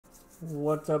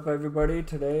What's up, everybody?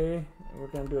 Today we're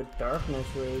gonna do a darkness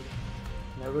raid.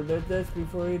 Never did this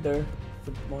before either.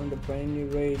 It's one of the brand new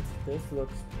raids. This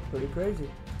looks pretty crazy.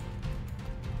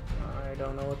 I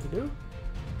don't know what to do.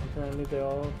 Apparently they're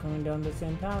all coming down the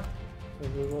same path. So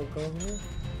we will go over here.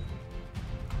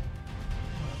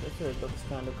 This raid looks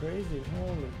kind of crazy.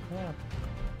 Holy crap.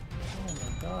 Oh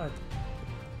my god.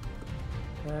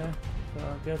 Okay, so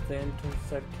I guess they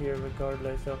intersect here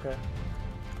regardless. Okay.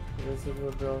 So this is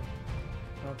what we'll.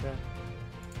 Okay.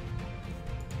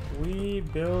 We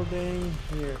building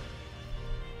here.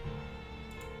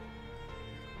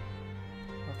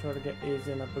 I'll try to get A's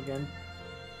in up again.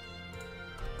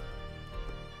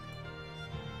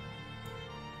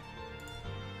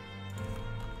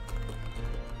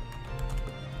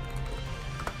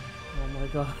 Oh my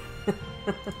god.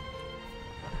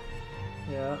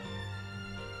 Yeah.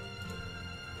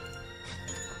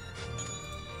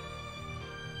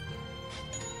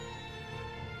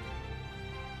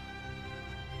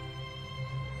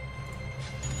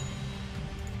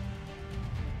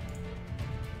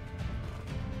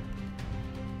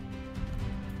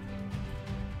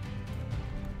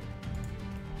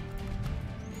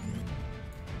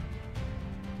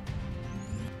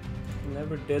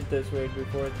 Never did this raid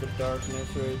before. It's a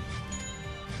darkness raid.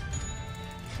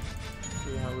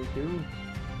 See how we do.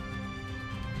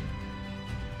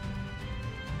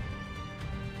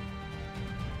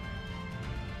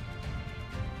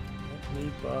 Let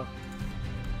me buff.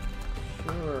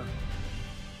 Sure.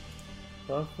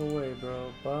 Buff away,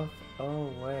 bro. Buff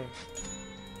away.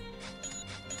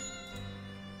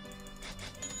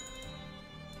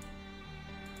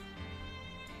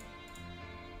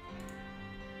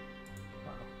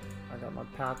 I got my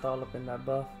path all up in that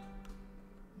buff.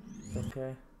 It's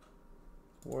okay.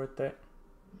 It's worth it.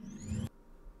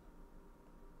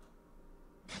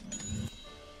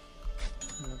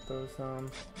 I'm gonna throw some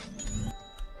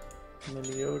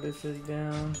Meliodases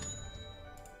down.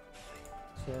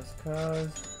 Just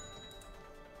cause.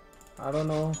 I don't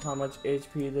know how much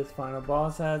HP this final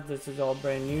boss has. This is all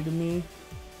brand new to me.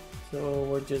 So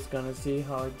we're just gonna see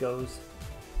how it goes.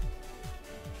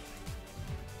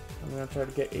 I'm gonna try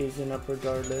to get Asian up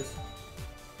regardless.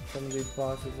 Some of these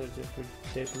bosses are just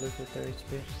ridiculous with their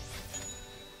HP.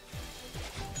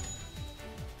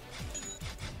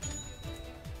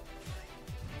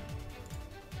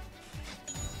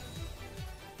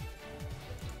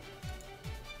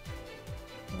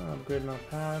 I'll upgrade my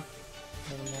path.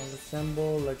 Let them all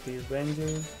assemble like the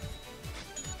Avengers.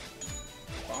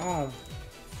 Boom!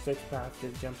 6 paths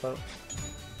just jump out.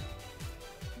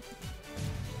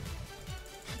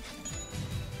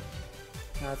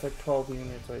 That's like 12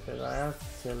 units right there. That's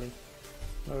silly.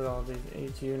 Look at all these.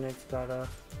 Each unit's got a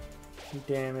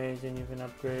damage and you can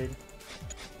upgrade.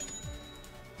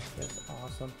 That's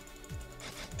awesome.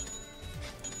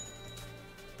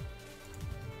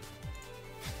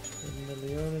 Give the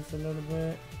Leonis a little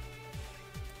bit.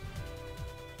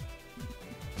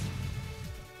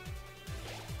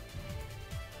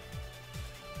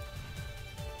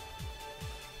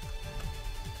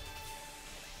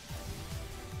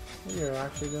 We are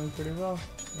actually doing pretty well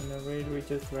in a raid we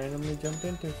just randomly jumped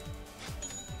into.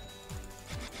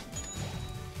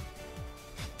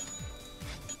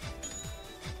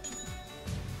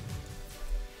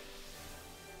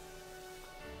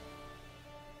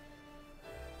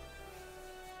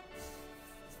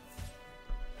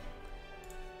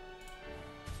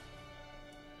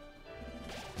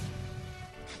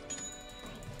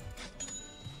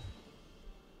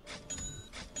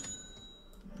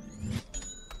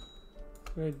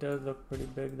 It does look pretty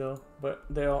big though, but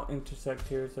they all intersect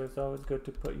here, so it's always good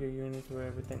to put your units where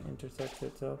everything intersects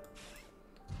itself.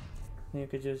 And you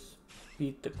could just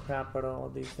beat the crap out of all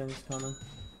these things coming.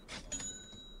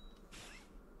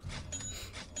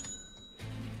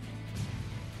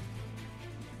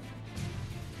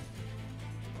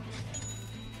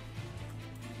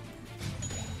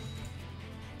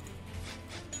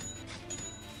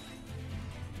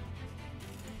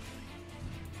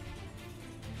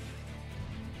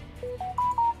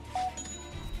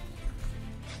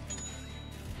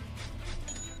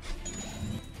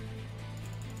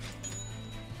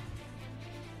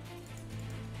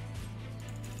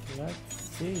 Let's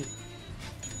see.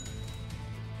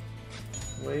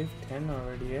 Wave 10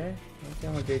 already, eh? Let's see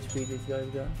how much HP these guys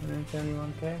got.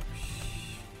 171k?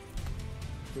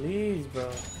 Please, bro.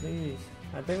 Please.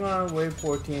 I think around wave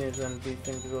 14 is when these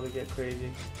things really get crazy.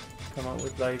 Come out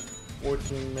with like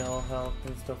 14 mil health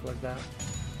and stuff like that.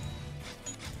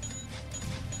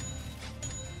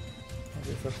 I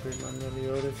just upgrade my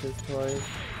Meliodas twice.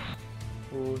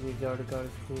 Ooh, he's already got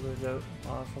his coolers out.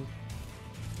 Awesome.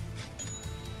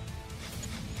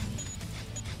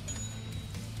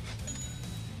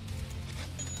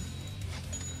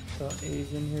 saw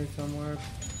Asian here somewhere.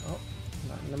 Oh,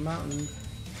 not in the mountains.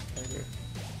 Right here.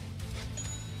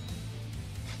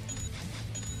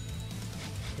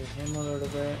 Hit him a little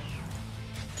bit.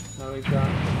 Now we got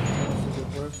the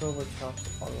reversal, which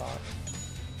helps a lot.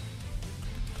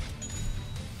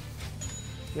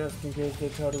 Just in case they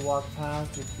try to walk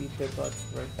past, you beat their butts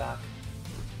right back.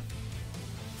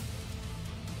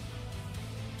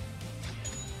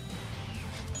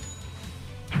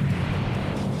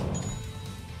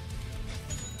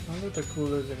 I wonder if the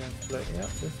coolers are gonna split. Yep,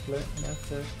 they split.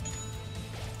 That's it.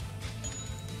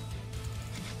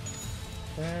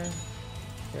 There.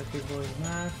 Jeffrey Boy's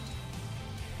match.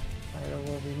 Idol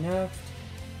will be next.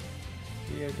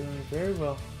 We are doing very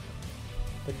well.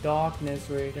 The darkness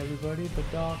raid, everybody. The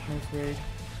darkness raid.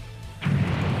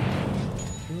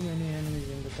 Too many enemies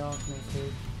in the darkness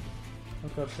raid.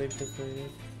 Look how big this raid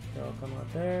is. They all come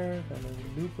out there. Then there's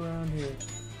a loop around here.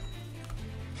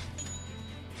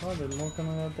 Oh, there's more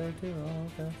coming out there too. Oh,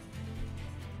 okay.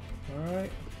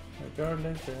 Alright.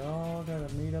 Regardless, they all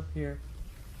gotta meet up here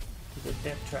to the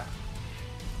death trap.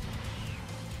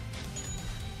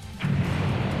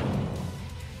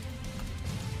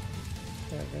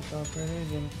 Yeah, that's all pretty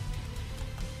easy.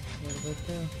 A little bit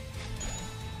too.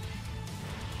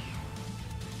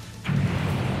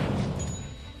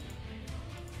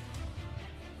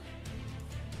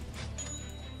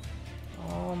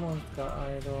 Almost got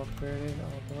idol upgraded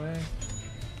all the way.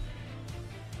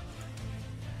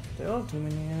 Still too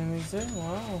many enemies there,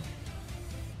 wow.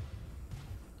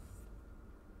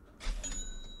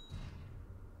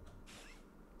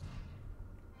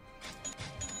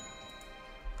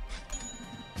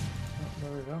 Oh,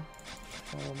 there we go.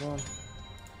 Oh, boom.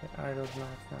 The idol's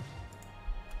max now.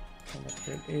 And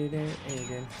upgrade Aiden.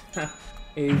 Asian. I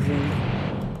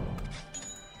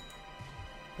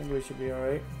think we should be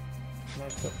alright.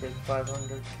 Next upgrade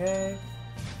 500k,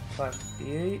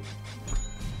 558.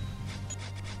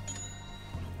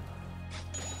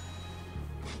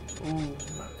 Ooh,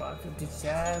 my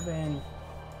 557.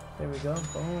 There we go,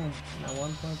 boom. Now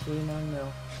 1.39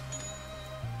 mil.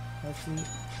 Let's see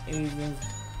Asian's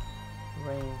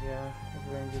range, yeah. His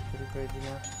range is pretty crazy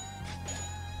now.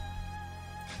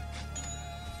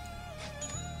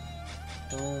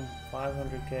 Boom,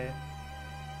 500k.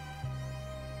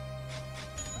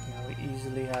 Now we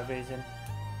easily have Asian.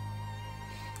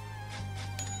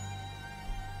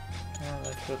 Now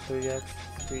let's go 3x,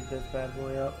 speed this bad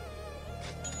boy up.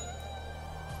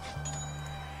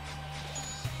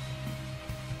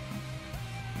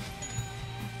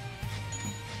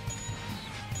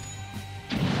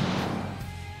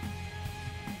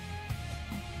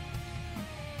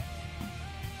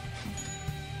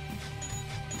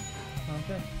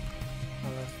 Okay,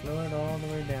 now let's slow it all the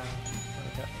way down.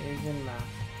 I got Asian max.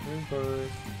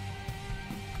 Reverse.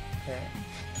 Okay.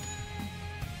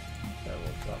 So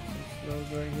we'll drop some slows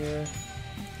right here.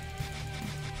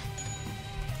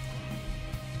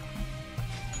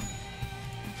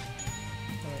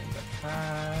 And the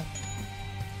path.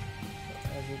 So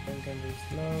everything can be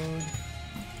slowed.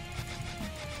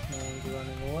 No one's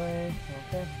running away.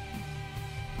 Okay.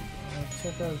 Let's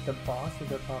check out if the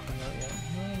bosses are popping out yet.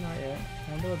 No, not yet.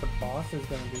 I wonder what the boss is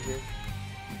gonna be here.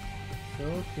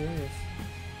 So curious.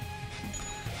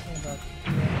 About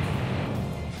my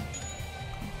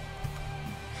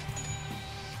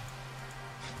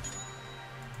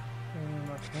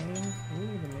pains.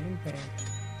 Ooh, the main pain.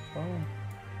 Boom.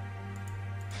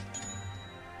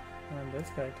 And this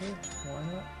guy too. Why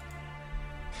not?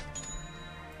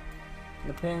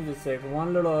 The pains is sick.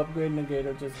 One little upgrade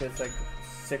negator just gets like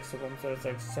 6 of them, so it's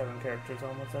like 7 characters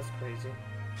almost. That's crazy.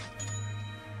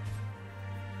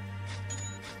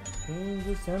 Pains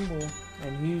assemble.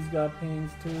 And he's got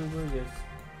pains too. We're just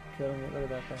killing it. Look at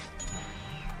that guy.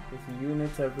 There's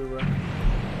units everywhere.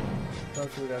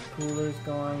 Plus we got coolers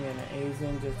going and an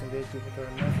Asian just in case people try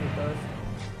to mess with us.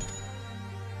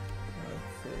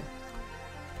 Let's see.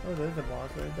 Oh, there's a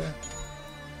boss right there.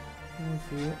 Let me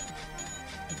see it.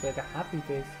 It's like a happy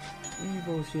face.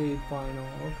 Evil Shade Final.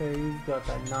 Okay, he's got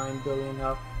that 9 billion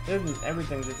health.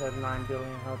 Everything just has 9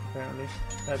 billion health apparently.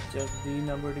 That's just the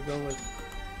number to go with.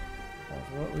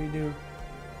 That's what we do.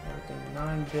 Everything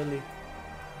 9 billion.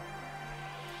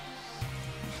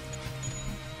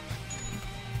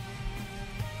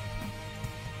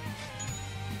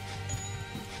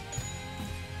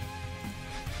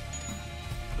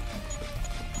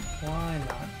 Why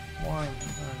not? Why not?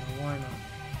 I don't know, why not?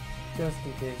 Just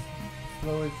in case.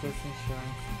 Slow is just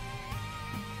insurance.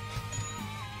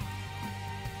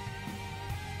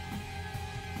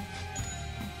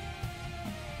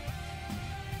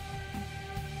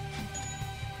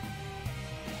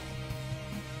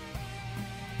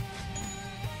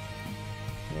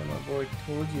 boy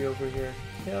Toji over here.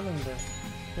 Killing this.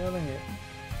 Killing it.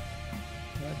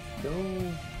 Let's go.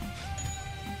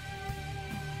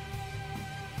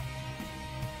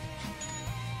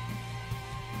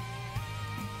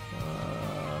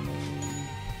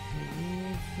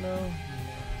 Slow. No.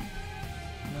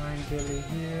 9 Billy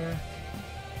here.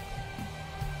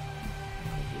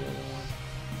 Where's the other one?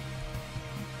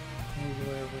 He's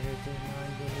way over here too.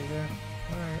 9 Billy there.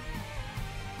 Alright.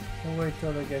 We'll wait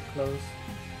till they get close.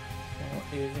 And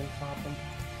we'll ease and pop them.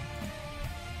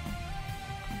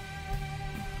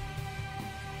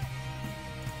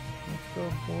 Let's go,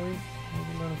 boys. Move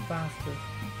a little faster.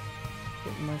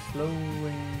 Get my slow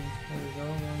range. There we go.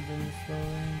 One's in the slow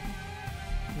range.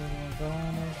 The other one's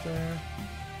almost there.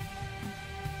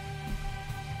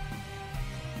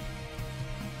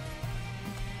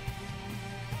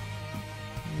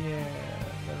 Yeah,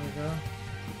 there we go.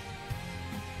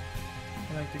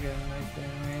 I like to get a nice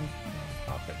in range.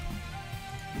 Pop it.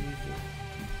 Easy.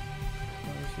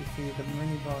 Now we should see the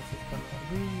mini bosses coming out.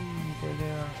 Whee! There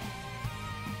they are.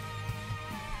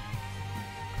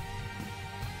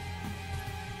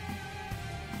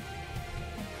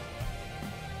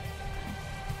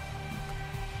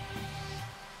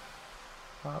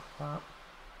 Pop, pop.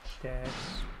 Dead.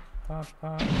 Pop,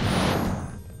 pop.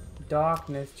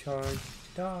 Darkness charge.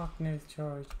 Darkness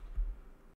charge.